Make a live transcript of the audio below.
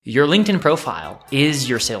Your LinkedIn profile is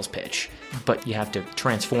your sales pitch, but you have to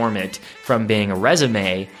transform it from being a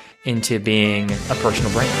resume into being a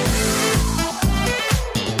personal brand.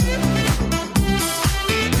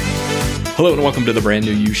 Hello and welcome to the Brand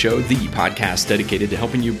New You Show, the podcast dedicated to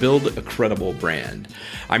helping you build a credible brand.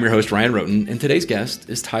 I'm your host, Ryan Roten, and today's guest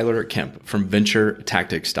is Tyler Kemp from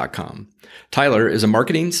VentureTactics.com. Tyler is a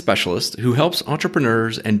marketing specialist who helps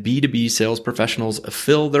entrepreneurs and B2B sales professionals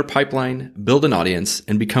fill their pipeline, build an audience,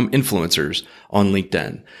 and become influencers on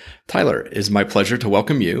LinkedIn. Tyler, it is my pleasure to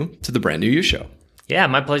welcome you to the Brand New You Show. Yeah,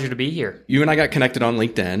 my pleasure to be here. You and I got connected on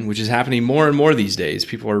LinkedIn, which is happening more and more these days.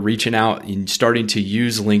 People are reaching out and starting to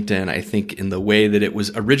use LinkedIn, I think, in the way that it was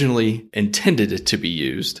originally intended to be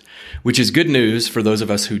used, which is good news for those of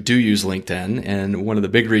us who do use LinkedIn. And one of the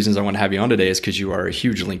big reasons I want to have you on today is because you are a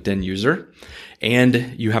huge LinkedIn user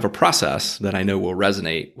and you have a process that I know will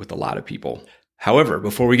resonate with a lot of people. However,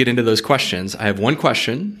 before we get into those questions, I have one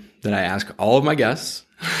question that I ask all of my guests.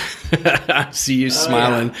 I see you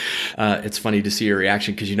smiling. Yeah. It's funny to see your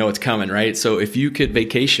reaction because you know it's coming, right? So if you could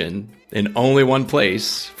vacation in only one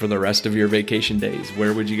place for the rest of your vacation days,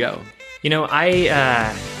 where would you go? You know,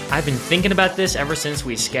 I've been thinking about this ever since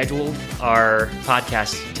we scheduled our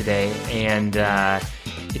podcast today, and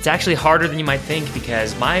it's actually harder than you might think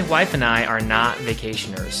because my wife and I are not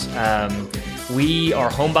vacationers. We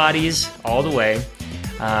are homebodies all the way,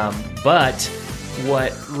 but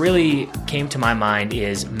what really came to my mind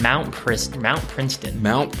is Mount Princeton. Mount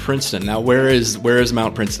Princeton. Now, where is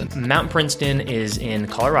Mount Princeton? Mount Princeton is in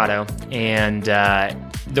Colorado, and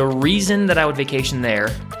the reason that I would vacation there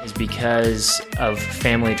is because of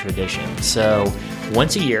family tradition. So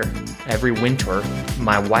once a year, every winter,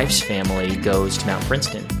 my wife's family goes to Mount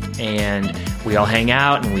Princeton, and we all hang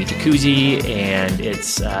out and we jacuzzi, and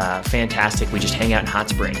it's fantastic. We just hang out in hot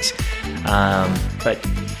springs. But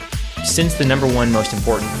since the number one most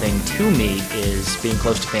important thing to me is being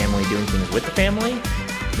close to family, doing things with the family,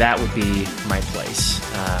 that would be my place.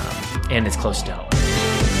 And it's close to home.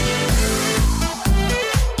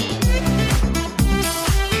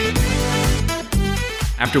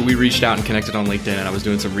 After we reached out and connected on LinkedIn and I was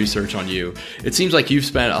doing some research on you, it seems like you've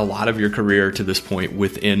spent a lot of your career to this point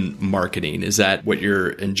within marketing. Is that what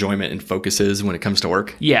your enjoyment and focus is when it comes to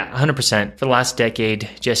work? Yeah, 100%. For the last decade,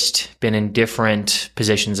 just been in different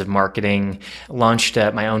positions of marketing, launched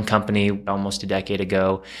my own company almost a decade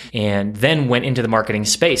ago, and then went into the marketing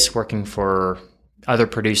space, working for other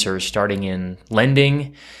producers, starting in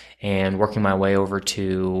lending and working my way over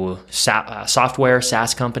to software,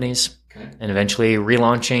 SaaS companies. Okay. And eventually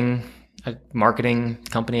relaunching a marketing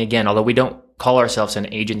company again, although we don't call ourselves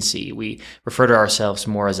an agency. We refer to ourselves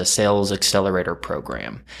more as a sales accelerator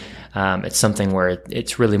program. It's something where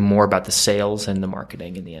it's really more about the sales and the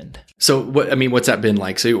marketing in the end. So what's that been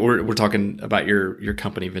like? So we're talking about your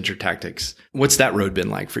company, Venture Tactics. What's that road been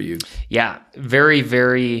like for you? Yeah, very,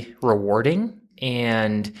 very rewarding.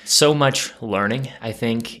 And so much learning. I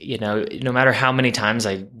think, no matter how many times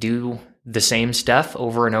I do the same stuff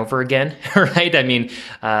over and over again, right? I mean,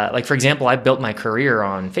 like for example, I built my career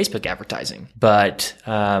on Facebook advertising, but,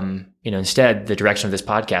 instead the direction of this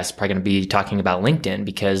podcast is probably going to be talking about LinkedIn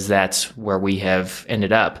because that's where we have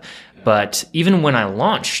ended up. But even when I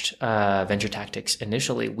launched Venture Tactics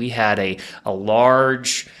initially, we had a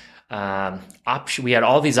large option. We had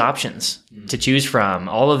all these options to choose from,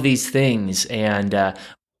 all of these things. And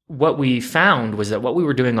what we found was that what we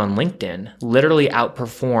were doing on LinkedIn literally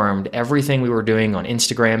outperformed everything we were doing on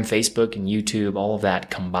Instagram, Facebook, and YouTube, all of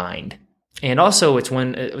that combined. And also, it's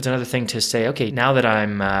another thing to say, okay, now that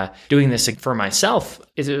I'm doing this for myself,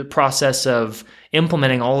 is a process of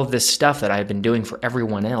implementing all of this stuff that I've been doing for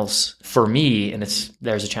everyone else for me, and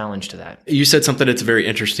there's a challenge to that. You said something that's very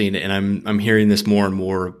interesting, and I'm hearing this more and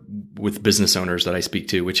more with business owners that I speak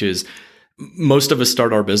to, which is most of us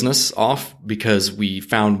start our business off because we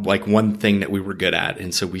found like one thing that we were good at.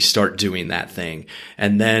 And so we start doing that thing.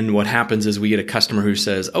 And then what happens is we get a customer who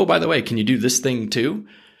says, oh, by the way, can you do this thing too?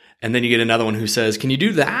 And then you get another one who says, can you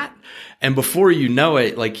do that? And before you know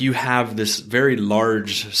it, like you have this very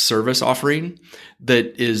large service offering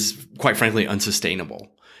that is quite frankly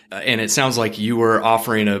unsustainable. And it sounds like you were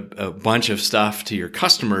offering a bunch of stuff to your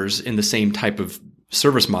customers in the same type of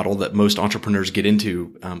service model that most entrepreneurs get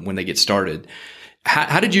into when they get started.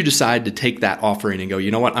 How did you decide to take that offering and go,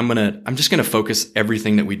 you know what, I'm just gonna focus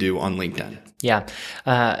everything that we do on LinkedIn? Yeah,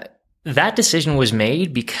 that decision was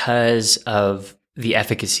made because of the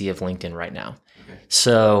efficacy of LinkedIn right now. Okay.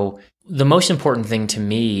 So the most important thing to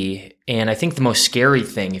me, and I think the most scary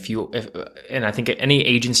thing, and I think any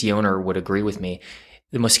agency owner would agree with me,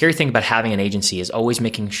 the most scary thing about having an agency is always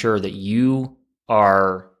making sure that you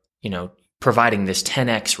are, providing this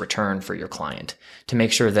 10x return for your client to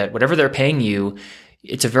make sure that whatever they're paying you,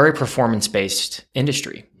 it's a very performance-based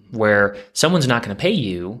industry where someone's not going to pay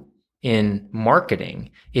you in marketing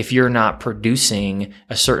if you're not producing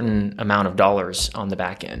a certain amount of dollars on the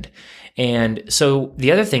back end. And so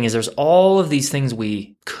the other thing is there's all of these things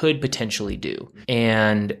we could potentially do.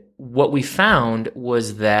 And what we found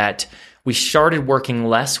was that we started working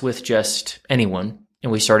less with just anyone,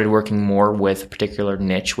 and we started working more with a particular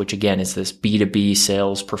niche, which again is this B2B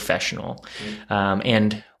sales professional.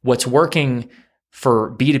 And what's working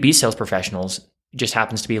for B2B sales professionals just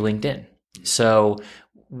happens to be LinkedIn. So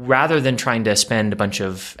rather than trying to spend a bunch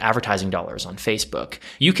of advertising dollars on Facebook,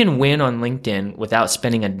 you can win on LinkedIn without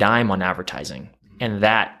spending a dime on advertising. And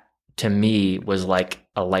that, to me, was like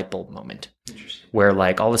a light bulb moment where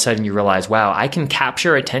like all of a sudden you realize, wow, I can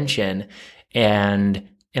capture attention and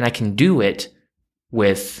I can do it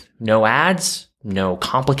with no ads, no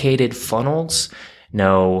complicated funnels,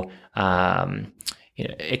 no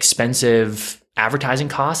expensive advertising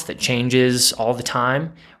costs that changes all the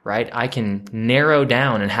time, right? I can narrow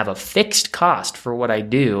down and have a fixed cost for what I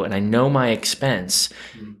do, and I know my expense,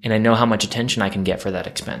 and I know how much attention I can get for that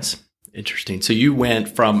expense. Interesting. So you went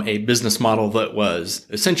from a business model that was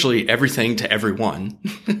essentially everything to everyone.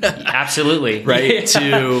 Absolutely. Right?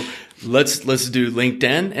 To let's do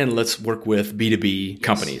LinkedIn and let's work with B2B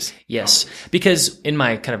companies. Yes. Because in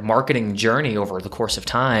my kind of marketing journey over the course of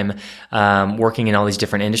time, working in all these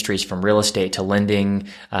different industries from real estate to lending,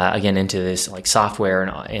 again, into this like software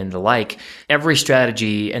and the like, every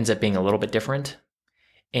strategy ends up being a little bit different.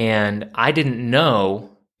 And I didn't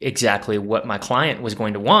know exactly what my client was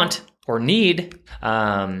going to want or need.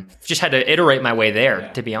 Just had to iterate my way there,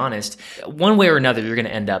 to be honest. One way or another, you're going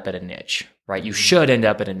to end up at a niche, right? You should end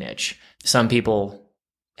up at a niche. Some people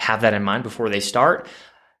have that in mind before they start.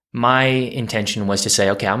 My intention was to say,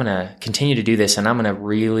 okay, I'm going to continue to do this and I'm going to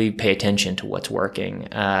really pay attention to what's working.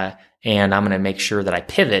 And I'm going to make sure that I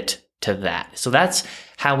pivot to that. So that's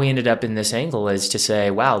how we ended up in this angle, is to say,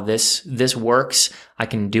 wow, this works. I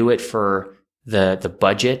can do it for the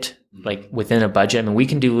budget, like within a budget. I mean, we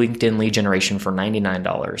can do LinkedIn lead generation for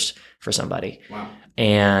 $99 for somebody. Wow.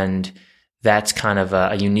 And that's kind of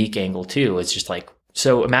a unique angle too. It's just like,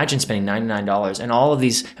 so imagine spending $99 and all of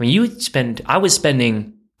these, I mean, I was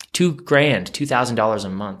spending $2,000 a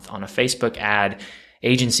month on a Facebook ad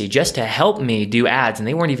agency just to help me do ads. And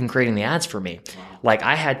they weren't even creating the ads for me. Wow. Like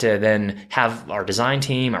I had to then have our design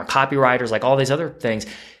team, our copywriters, like all these other things,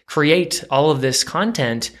 create all of this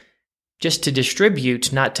content just to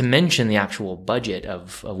distribute, not to mention the actual budget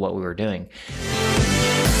of what we were doing.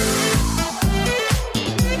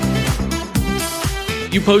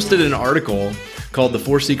 You posted an article called The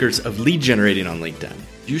 4 Secrets of Lead Generating on LinkedIn.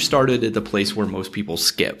 You started at the place where most people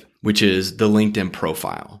skip, which is the LinkedIn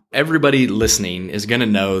profile. Everybody listening is going to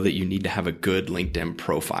know that you need to have a good LinkedIn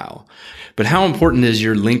profile. But how important is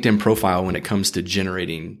your LinkedIn profile when it comes to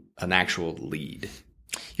generating an actual lead?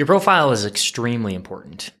 Your profile is extremely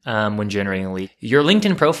important when generating a lead. Your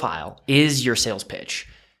LinkedIn profile is your sales pitch.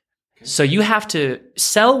 So you have to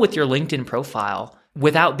sell with your LinkedIn profile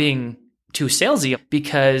without being too salesy,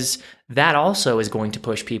 because that also is going to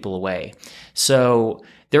push people away. So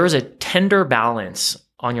there is a tender balance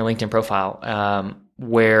on your LinkedIn profile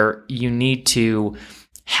where you need to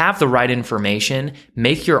have the right information,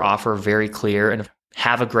 make your offer very clear, and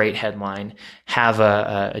have a great headline, have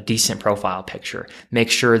a decent profile picture. Make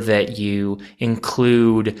sure that you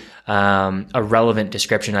include a relevant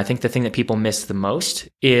description. I think the thing that people miss the most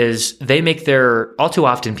is all too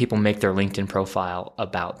often people make their LinkedIn profile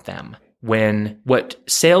about them, when what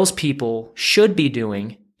salespeople should be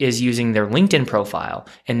doing is using their LinkedIn profile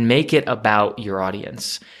and make it about your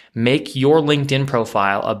audience. Make your LinkedIn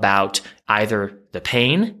profile about either the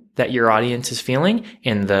pain that your audience is feeling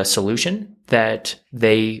and the solution that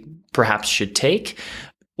they perhaps should take,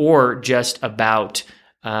 or just about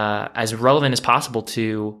as relevant as possible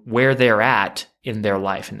to where they're at in their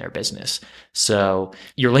life, in their business. So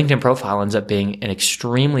your LinkedIn profile ends up being an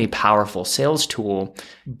extremely powerful sales tool,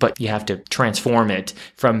 but you have to transform it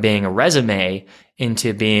from being a resume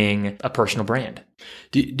into being a personal brand.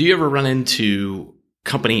 Do you ever run into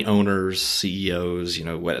company owners, CEOs,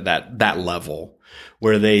 that level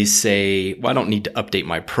where they say, well, I don't need to update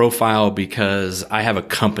my profile because I have a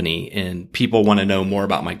company and people want to know more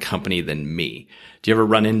about my company than me? Do you ever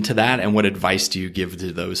run into that? And what advice do you give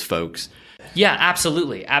to those folks? Yeah,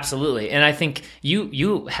 absolutely. Absolutely. And I think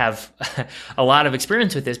you have a lot of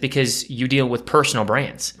experience with this because you deal with personal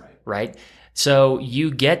brands, right? So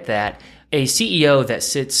you get that. A CEO that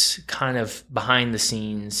sits kind of behind the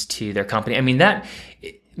scenes to their company, I mean,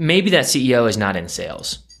 maybe that CEO is not in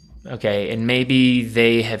sales, Okay. And maybe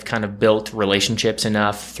they have kind of built relationships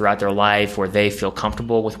enough throughout their life where they feel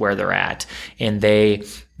comfortable with where they're at, and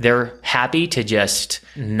they're happy to just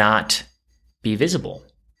not be visible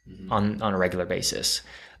on a regular basis.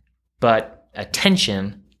 But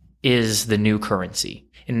attention is the new currency.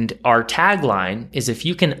 And our tagline is, if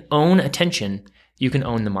you can own attention, you can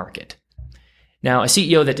own the market. Now, a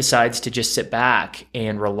CEO that decides to just sit back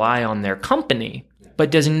and rely on their company,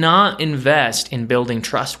 but does not invest in building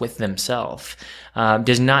trust with themselves,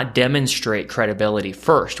 does not demonstrate credibility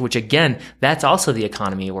first, which again, that's also the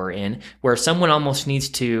economy we're in, where someone almost needs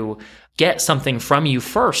to get something from you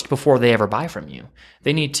first before they ever buy from you.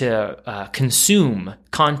 They need to consume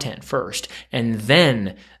content first, and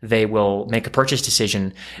then they will make a purchase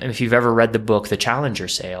decision. And if you've ever read the book, The Challenger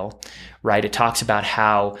Sale, right, it talks about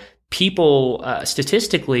how people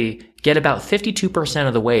statistically get about 52%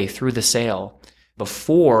 of the way through the sale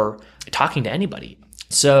before talking to anybody.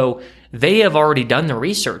 So they have already done the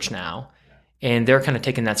research now, and they're kind of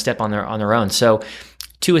taking that step on their own. So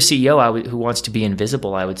to a CEO who wants to be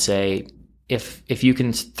invisible, I would say, if you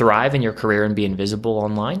can thrive in your career and be invisible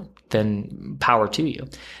online, then power to you.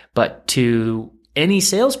 But to any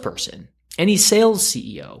salesperson, any sales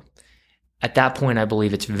CEO, at that point, I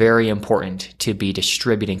believe it's very important to be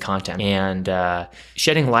distributing content, and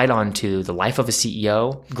shedding light onto the life of a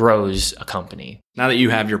CEO grows a company. Now that you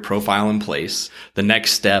have your profile in place, the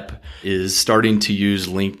next step is starting to use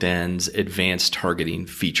LinkedIn's advanced targeting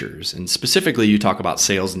features. And specifically, you talk about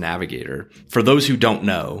Sales Navigator. For those who don't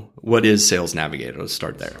know, what is Sales Navigator? Let's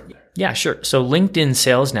start there. Yeah, sure. So LinkedIn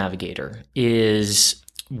Sales Navigator is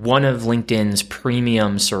one of LinkedIn's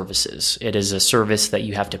premium services. It is a service that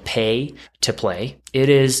you have to pay to play. It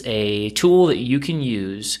is a tool that you can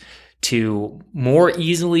use to more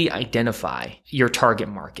easily identify your target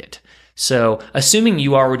market. So assuming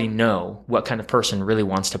you already know what kind of person really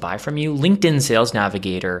wants to buy from you, LinkedIn Sales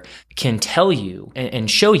Navigator can tell you and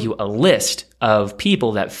show you a list of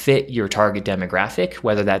people that fit your target demographic,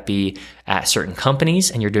 whether that be at certain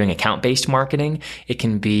companies and you're doing account-based marketing. It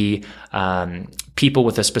can be people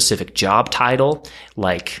with a specific job title,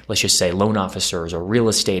 like let's just say loan officers or real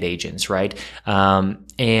estate agents, right?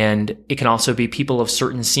 And it can also be people of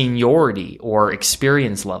certain seniority or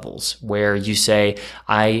experience levels, where you say,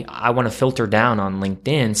 I want to filter down on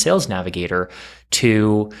LinkedIn Sales Navigator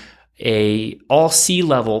to all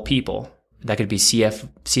C-level people. That could be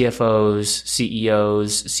CFOs,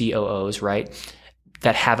 CEOs, COOs, right?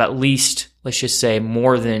 That have at least, let's just say,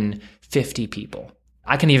 more than 50 people.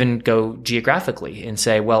 I can even go geographically and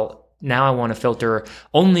say, well, now I want to filter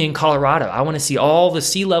only in Colorado. I want to see all the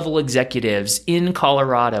C-level executives in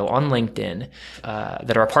Colorado on LinkedIn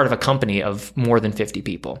that are a part of a company of more than 50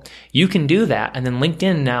 people. You can do that, and then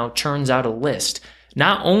LinkedIn now churns out a list.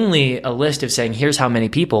 Not only a list of saying, here's how many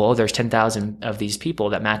people, there's 10,000 of these people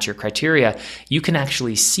that match your criteria. You can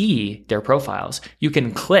actually see their profiles. You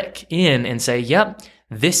can click in and say, yep,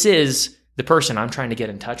 this is the person I'm trying to get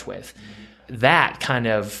in touch with. That kind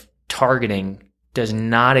of targeting does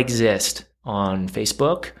not exist on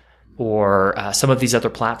Facebook or some of these other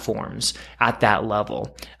platforms at that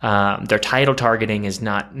level. Their title targeting is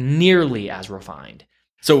not nearly as refined.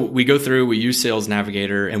 So we go through, we use Sales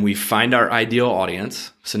Navigator, and we find our ideal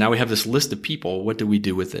audience. So now we have this list of people. What do we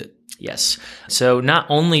do with it? Yes. So not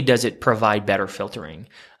only does it provide better filtering,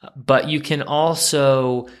 but you can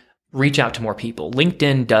also reach out to more people.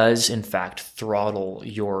 LinkedIn does, in fact, throttle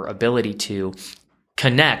your ability to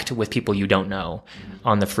connect with people you don't know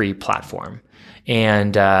on the free platform.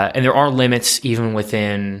 And there are limits even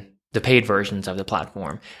within the paid versions of the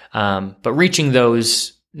platform. But reaching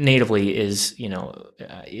those natively is,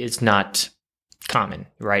 it's not common,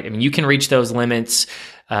 right? I mean, you can reach those limits,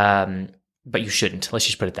 but you shouldn't. Let's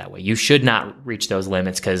just put it that way. You should not reach those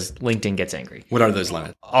limits because LinkedIn gets angry. What are those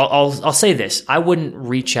limits? I'll say this. I wouldn't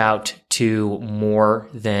reach out to more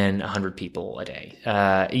than 100 people a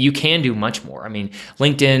day. You can do much more. I mean,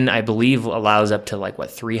 LinkedIn, I believe, allows up to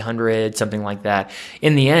 300, something like that.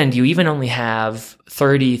 In the end, you even only have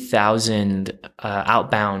 30,000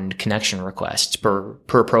 outbound connection requests per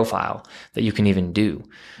profile that you can even do.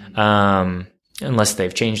 Unless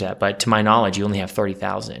they've changed that. But to my knowledge, you only have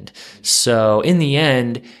 30,000. So in the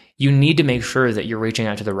end, you need to make sure that you're reaching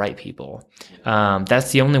out to the right people.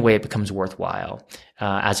 That's the only way it becomes worthwhile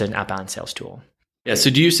as an outbound sales tool. Yeah. So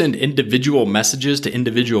do you send individual messages to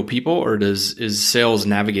individual people, or is Sales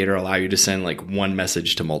Navigator allow you to send one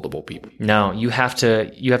message to multiple people? No, you have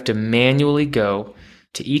to manually go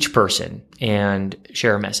to each person and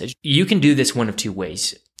share a message. You can do this one of two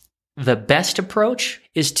ways. The best approach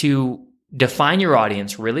is to define your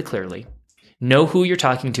audience really clearly. know who you're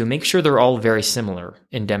talking to, make sure they're all very similar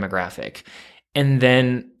in demographic, and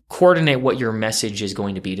then coordinate what your message is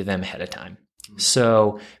going to be to them ahead of time.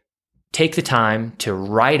 So take the time to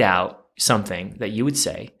write out something that you would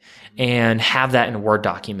say and have that in a Word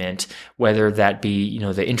document, whether that be,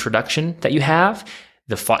 the introduction that you have,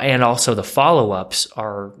 and also the follow-ups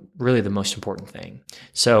are really the most important thing.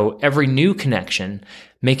 So every new connection,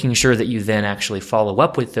 making sure that you then actually follow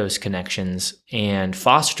up with those connections and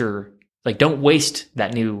foster, don't waste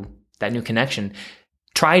that new connection.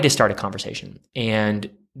 Try to start a conversation and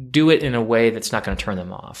do it in a way that's not going to turn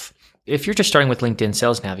them off. If you're just starting with LinkedIn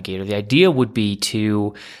Sales Navigator, the idea would be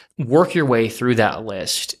to work your way through that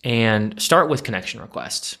list and start with connection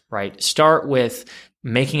requests, right? Start with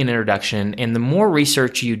making an introduction, and the more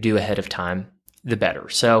research you do ahead of time, the better.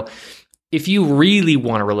 So if you really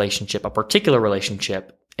want a particular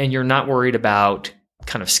relationship, and you're not worried about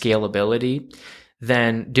kind of scalability,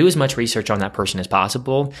 then do as much research on that person as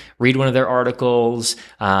possible. Read one of their articles.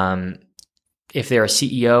 If they're a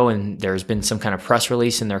CEO and there's been some kind of press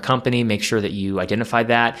release in their company, make sure that you identify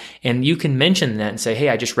that. And you can mention that and say, hey,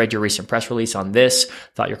 I just read your recent press release on this,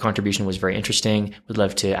 thought your contribution was very interesting, would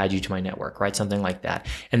love to add you to my network, right? Something like that.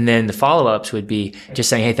 And then the follow-ups would be just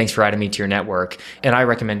saying, hey, thanks for adding me to your network. And I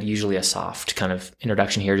recommend usually a soft kind of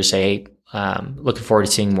introduction here to say, hey, looking forward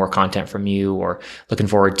to seeing more content from you, or looking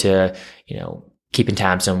forward to, keeping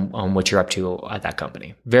tabs on what you're up to at that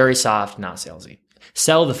company. Very soft, not salesy.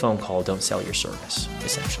 Sell the phone call, don't sell your service,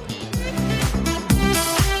 essentially.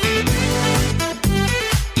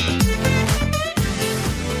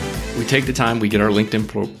 We take the time, we get our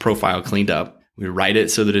LinkedIn profile cleaned up. We write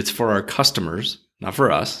it so that it's for our customers, not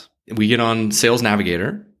for us. We get on Sales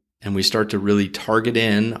Navigator and we start to really target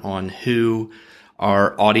in on who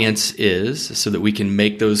our audience is so that we can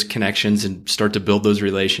make those connections and start to build those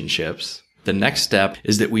relationships. The next step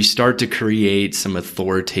is that we start to create some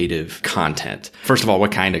authoritative content. First of all,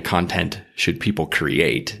 what kind of content should people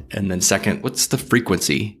create? And then second, what's the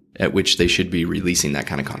frequency at which they should be releasing that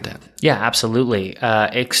kind of content? Yeah, absolutely.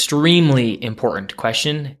 Extremely important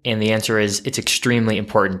question. And the answer is it's extremely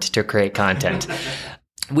important to create content.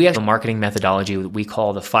 We have a marketing methodology that we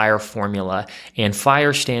call the FIRE formula, and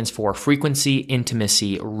FIRE stands for frequency,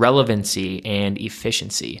 intimacy, relevancy, and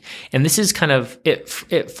efficiency. And this is kind of, it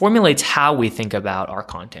formulates how we think about our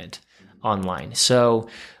content online. So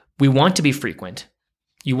we want to be frequent.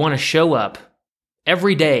 You want to show up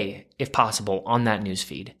every day, if possible, on that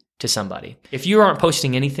newsfeed to somebody. If you aren't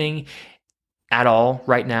posting anything at all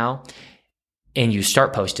right now, and you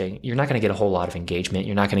start posting, you're not going to get a whole lot of engagement.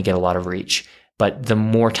 You're not going to get a lot of reach. But the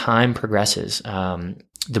more time progresses,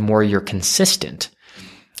 the more you're consistent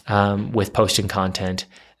with posting content,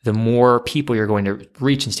 the more people you're going to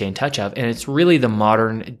reach and stay in touch of. And it's really the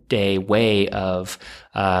modern day way of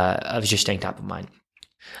just staying top of mind.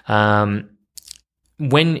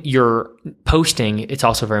 When you're posting, it's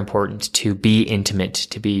also very important to be intimate,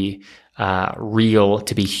 to be real,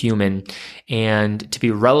 to be human. And to be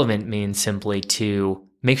relevant means simply to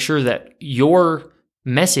make sure that your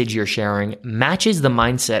message you're sharing matches the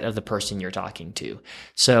mindset of the person you're talking to.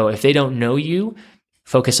 So if they don't know you,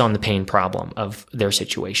 focus on the pain problem of their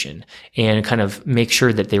situation and kind of make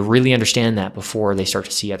sure that they really understand that before they start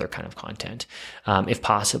to see other kind of content, if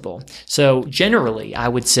possible. So generally, I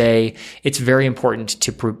would say it's very important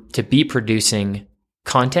to be producing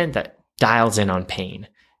content that dials in on pain,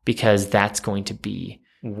 because that's going to be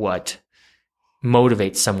what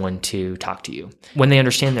motivates someone to talk to you. When they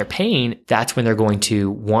understand their pain, that's when they're going to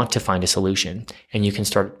want to find a solution, and you can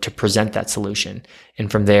start to present that solution.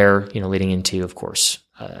 And from there, leading into, of course,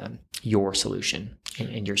 your solution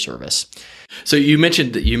and your service. So you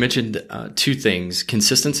mentioned two things: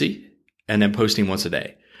 consistency and then posting once a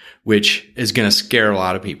day, which is going to scare a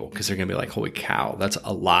lot of people because they're going to be like, "Holy cow, that's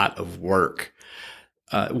a lot of work."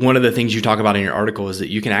 One of the things you talk about in your article is that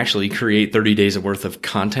you can actually create 30 days worth of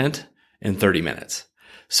content in 30 minutes.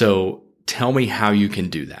 So tell me how you can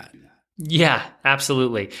do that. Yeah,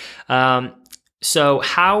 absolutely. So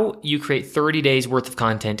how you create 30 days worth of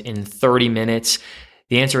content in 30 minutes,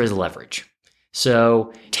 the answer is leverage.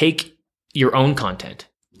 So take your own content,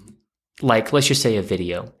 like let's just say a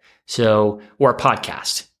video, or a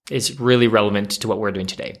podcast is really relevant to what we're doing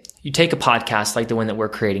today. You take a podcast like the one that we're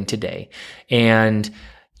creating today, and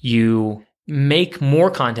you make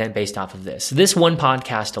more content based off of this. This one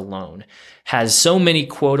podcast alone has so many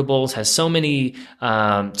quotables, has so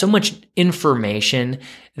much information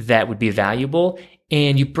that would be valuable.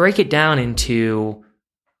 And you break it down into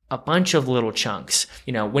a bunch of little chunks.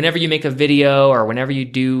 Whenever you make a video or whenever you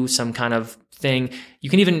do some kind of thing, you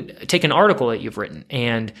can even take an article that you've written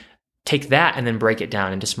and take that and then break it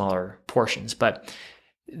down into smaller portions. But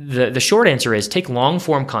the short answer is take long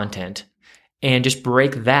form content and just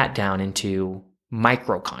break that down into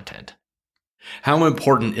micro content. How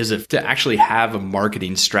important is it to actually have a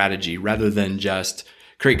marketing strategy rather than just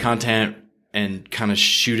create content and kind of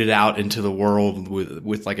shoot it out into the world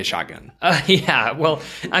with like a shotgun? Yeah, well,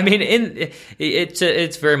 I mean,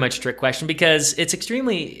 it's very much a trick question because it's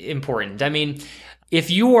extremely important. I mean,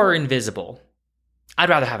 if you are invisible, I'd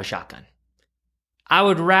rather have a shotgun. I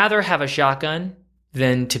would rather have a shotgun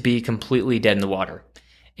than to be completely dead in the water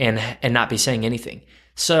and not be saying anything.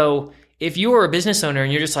 So if you are a business owner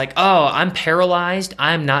and you're just like, oh, I'm paralyzed,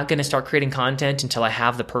 I'm not going to start creating content until I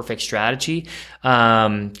have the perfect strategy,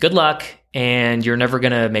 good luck. And you're never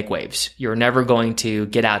going to make waves. You're never going to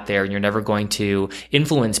get out there and you're never going to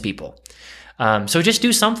influence people. So just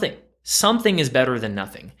do something. Something is better than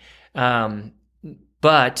nothing.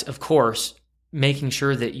 But of course, making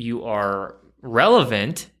sure that you are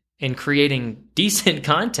relevant in creating decent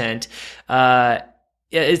content,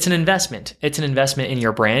 it's an investment. It's an investment in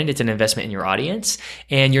your brand. It's an investment in your audience,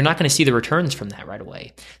 and you're not going to see the returns from that right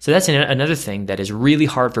away. So that's another thing that is really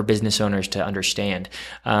hard for business owners to understand.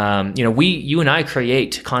 You and I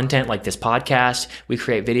create content like this podcast. We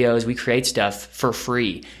create videos. We create stuff for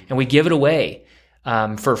free, and we give it away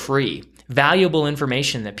for free. Valuable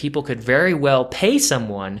information that people could very well pay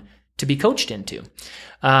someone to be coached into.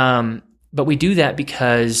 But we do that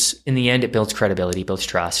because in the end, it builds credibility, builds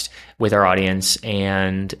trust with our audience,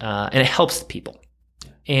 and it helps people.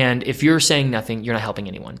 And if you're saying nothing, you're not helping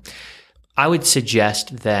anyone. I would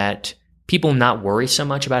suggest that people not worry so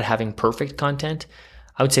much about having perfect content.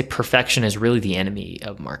 I would say perfection is really the enemy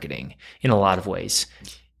of marketing in a lot of ways.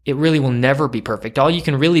 It really will never be perfect. All you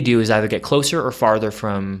can really do is either get closer or farther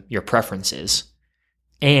from your preferences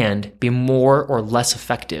and be more or less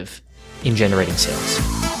effective in generating sales.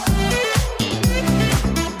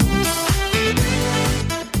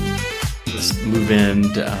 Move in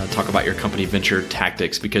to talk about your company Venture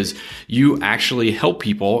Tactics, because you actually help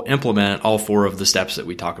people implement all 4 of the steps that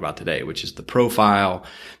we talk about today, which is the profile,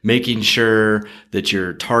 making sure that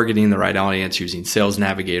you're targeting the right audience using Sales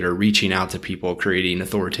Navigator, reaching out to people, creating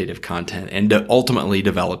authoritative content, and ultimately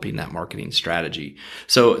developing that marketing strategy.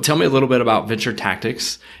 So tell me a little bit about Venture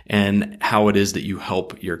Tactics and how it is that you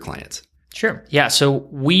help your clients. Sure. Yeah. So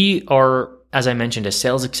we are, as I mentioned, a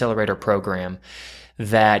sales accelerator program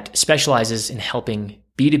that specializes in helping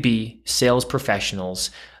B2B sales professionals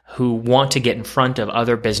who want to get in front of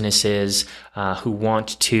other businesses, who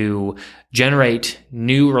want to generate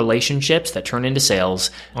new relationships that turn into sales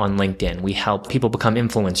on LinkedIn. We help people become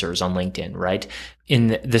influencers on LinkedIn, right?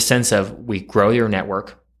 In the sense of we grow your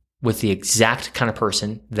network with the exact kind of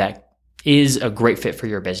person that is a great fit for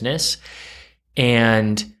your business,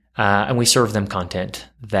 and we serve them content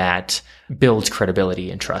that builds credibility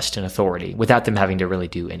and trust and authority without them having to really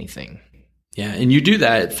do anything. Yeah, and you do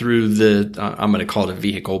that through I'm going to call it a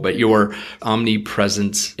vehicle, but your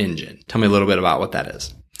omnipresence engine. Tell me a little bit about what that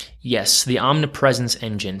is. Yes, the omnipresence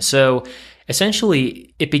engine. So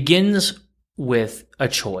essentially, it begins with a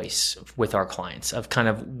choice with our clients of kind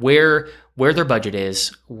of where their budget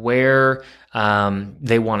is, where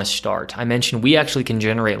they want to start. I mentioned we actually can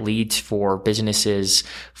generate leads for businesses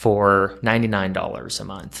for $99 a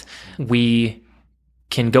month. We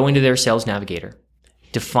can go into their Sales Navigator,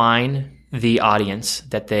 define the audience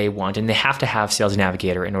that they want, and they have to have Sales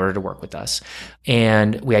Navigator in order to work with us.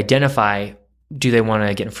 And we identify, do they want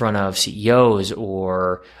to get in front of CEOs,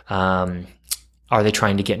 or are they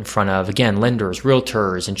trying to get in front of, again, lenders,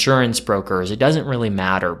 realtors, insurance brokers? It doesn't really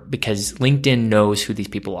matter because LinkedIn knows who these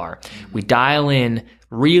people are. We dial in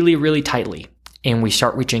really, really tightly, and we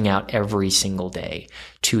start reaching out every single day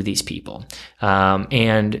to these people.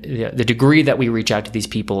 And the degree that we reach out to these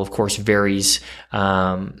people, of course, varies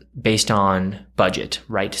based on budget,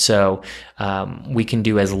 right? So we can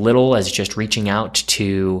do as little as just reaching out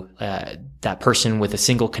to that person with a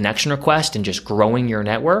single connection request and just growing your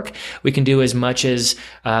network. We can do as much as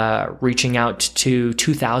reaching out to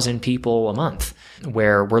 2,000 people a month,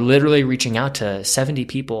 where we're literally reaching out to 70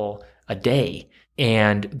 people a day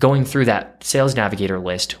and going through that Sales Navigator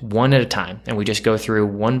list one at a time. And we just go through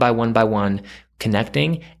one by one,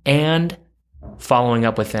 connecting and following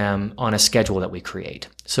up with them on a schedule that we create.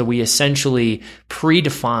 So we essentially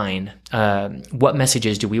predefine what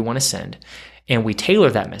messages do we want to send, and we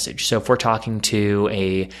tailor that message. So if we're talking to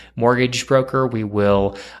a mortgage broker, we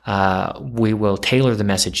will tailor the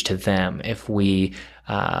message to them. If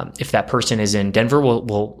that person is in Denver,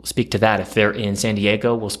 we'll speak to that. If they're in San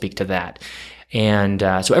Diego, we'll speak to that. And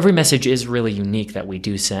so every message is really unique that we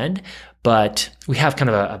do send, but we have kind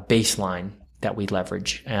of a baseline that we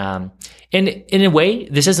leverage. And in a way,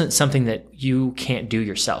 this isn't something that you can't do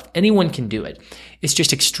yourself. Anyone can do it. It's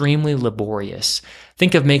just extremely laborious.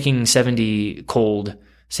 Think of making 70 cold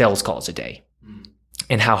sales calls a day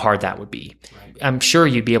and how hard that would be. Right. I'm sure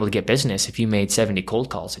you'd be able to get business if you made 70 cold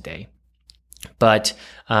calls a day. But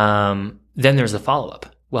then there's the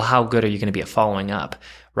follow-up. Well, how good are you going to be at following up,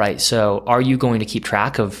 right? So are you going to keep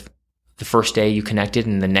track of the first day you connected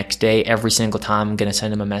and the next day, every single time I'm going to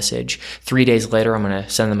send them a message? 3 days later, I'm going to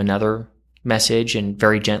send them another message, and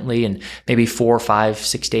very gently, and maybe 4, 5,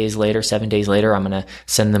 6 days later, 7 days later, I'm going to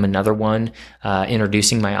send them another one,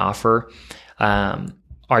 introducing my offer.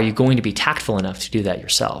 Are you going to be tactful enough to do that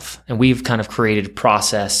yourself? And we've kind of created a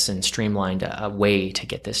process and streamlined a way to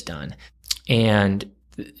get this done. And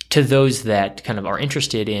to those that kind of are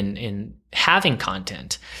interested in having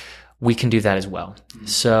content, we can do that as well. Mm-hmm.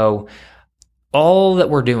 So all that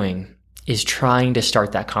we're doing is trying to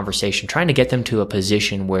start that conversation, trying to get them to a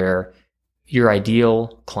position where your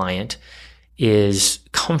ideal client is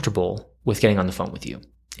comfortable with getting on the phone with you.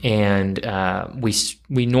 And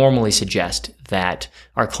we normally suggest that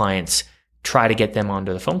our clients try to get them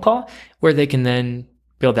onto the phone call where they can then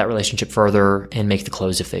build that relationship further and make the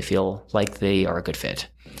close if they feel like they are a good fit.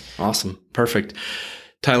 Awesome. Perfect.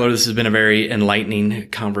 Tyler, this has been a very enlightening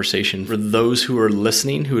conversation. For those who are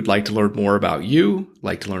listening who would like to learn more about you,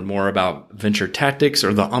 like to learn more about Venture Tactics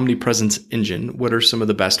or the Omnipresence Engine, what are some of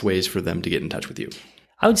the best ways for them to get in touch with you?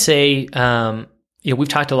 I would say, we've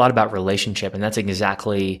talked a lot about relationship, and that's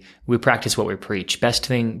exactly, we practice what we preach. Best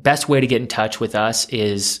way to get in touch with us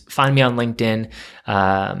is find me on LinkedIn,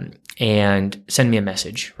 and send me a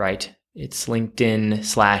message, right? It's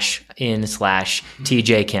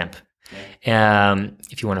LinkedIn/in/TJ Kemp.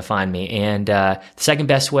 If you want to find me. And the second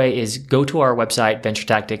best way is go to our website,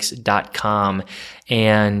 venturetactics.com,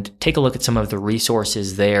 and take a look at some of the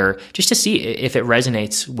resources there just to see if it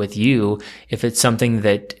resonates with you, if it's something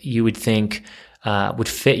that you would think would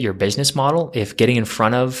fit your business model, if getting in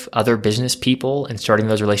front of other business people and starting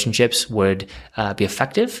those relationships would be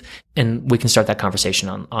effective, and we can start that conversation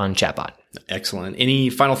on Chatbot. Excellent. Any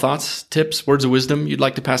final thoughts, tips, words of wisdom you'd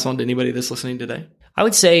like to pass on to anybody that's listening today? I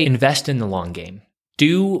would say invest in the long game.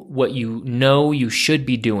 Do what you know you should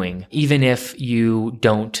be doing, even if you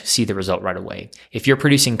don't see the result right away. If you're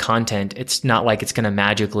producing content, it's not like it's going to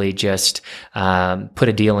magically just put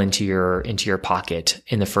a deal into your pocket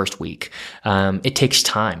in the first week. It takes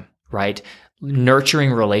time, right?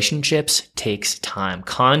 Nurturing relationships takes time.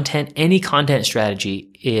 Any content strategy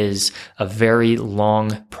is a very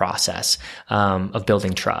long process of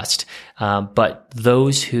building trust. But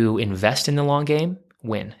those who invest in the long game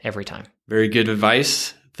win every time. Very good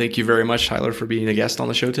advice. Thank you very much, Tyler, for being a guest on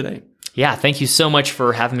the show today. Yeah, thank you so much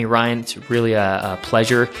for having me, Ryan. It's really a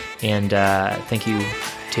pleasure. And thank you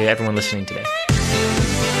to everyone listening today.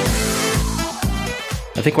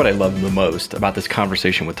 I think what I love the most about this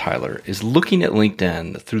conversation with Tyler is looking at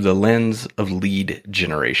LinkedIn through the lens of lead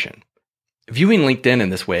generation. Viewing LinkedIn in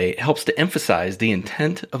this way helps to emphasize the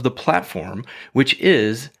intent of the platform, which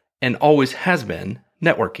is, and always has been,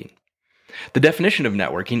 networking. The definition of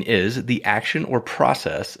networking is the action or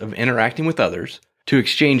process of interacting with others to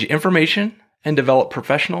exchange information and develop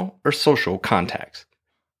professional or social contacts.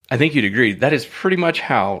 I think you'd agree that is pretty much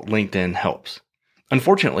how LinkedIn helps.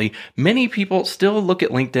 Unfortunately, many people still look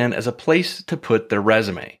at LinkedIn as a place to put their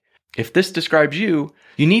resume. If this describes you,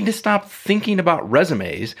 you need to stop thinking about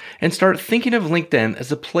resumes and start thinking of LinkedIn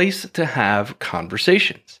as a place to have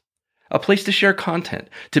conversations, a place to share content,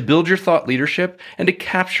 to build your thought leadership, and to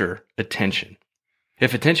capture attention.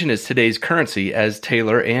 If attention is today's currency, as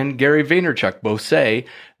Taylor and Gary Vaynerchuk both say,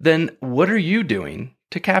 then what are you doing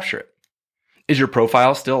to capture it? Is your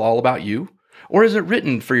profile still all about you, or is it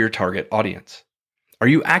written for your target audience? Are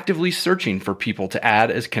you actively searching for people to add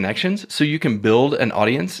as connections so you can build an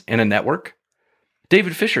audience and a network?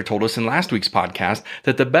 David Fisher told us in last week's podcast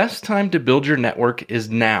that the best time to build your network is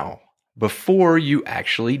now, before you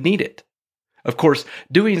actually need it. Of course,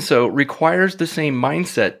 doing so requires the same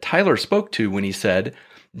mindset Tyler spoke to when he said,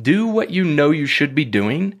 do what you know you should be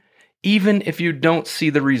doing, even if you don't see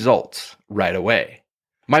the results right away.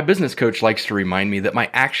 My business coach likes to remind me that my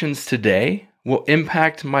actions today will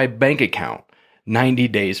impact my bank account 90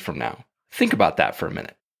 days from now. Think about that for a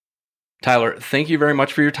minute. Tyler, thank you very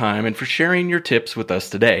much for your time and for sharing your tips with us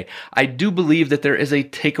today. I do believe that there is a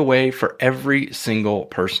takeaway for every single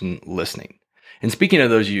person listening. And speaking of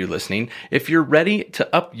those of you listening, if you're ready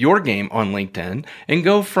to up your game on LinkedIn and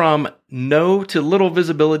go from no to little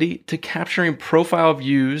visibility to capturing profile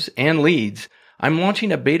views and leads, I'm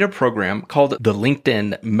launching a beta program called the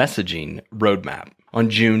LinkedIn Messaging Roadmap on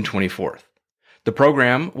June 24th. The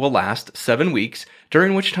program will last 7 weeks,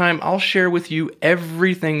 during which time I'll share with you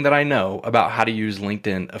everything that I know about how to use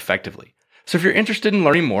LinkedIn effectively. So if you're interested in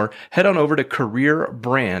learning more, head on over to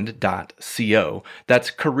careerbrand.co. That's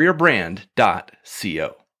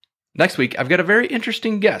careerbrand.co. Next week, I've got a very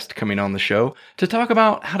interesting guest coming on the show to talk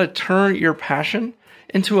about how to turn your passion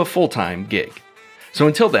into a full-time gig. So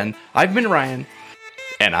until then, I've been Ryan,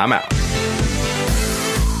 and I'm out.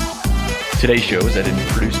 Today's show is edited and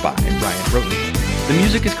produced by Ryan Roten. The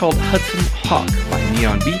music is called Hudson Hawk by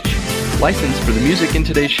Neon Beach. License for the music in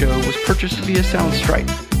today's show was purchased via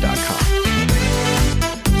soundstripe.com.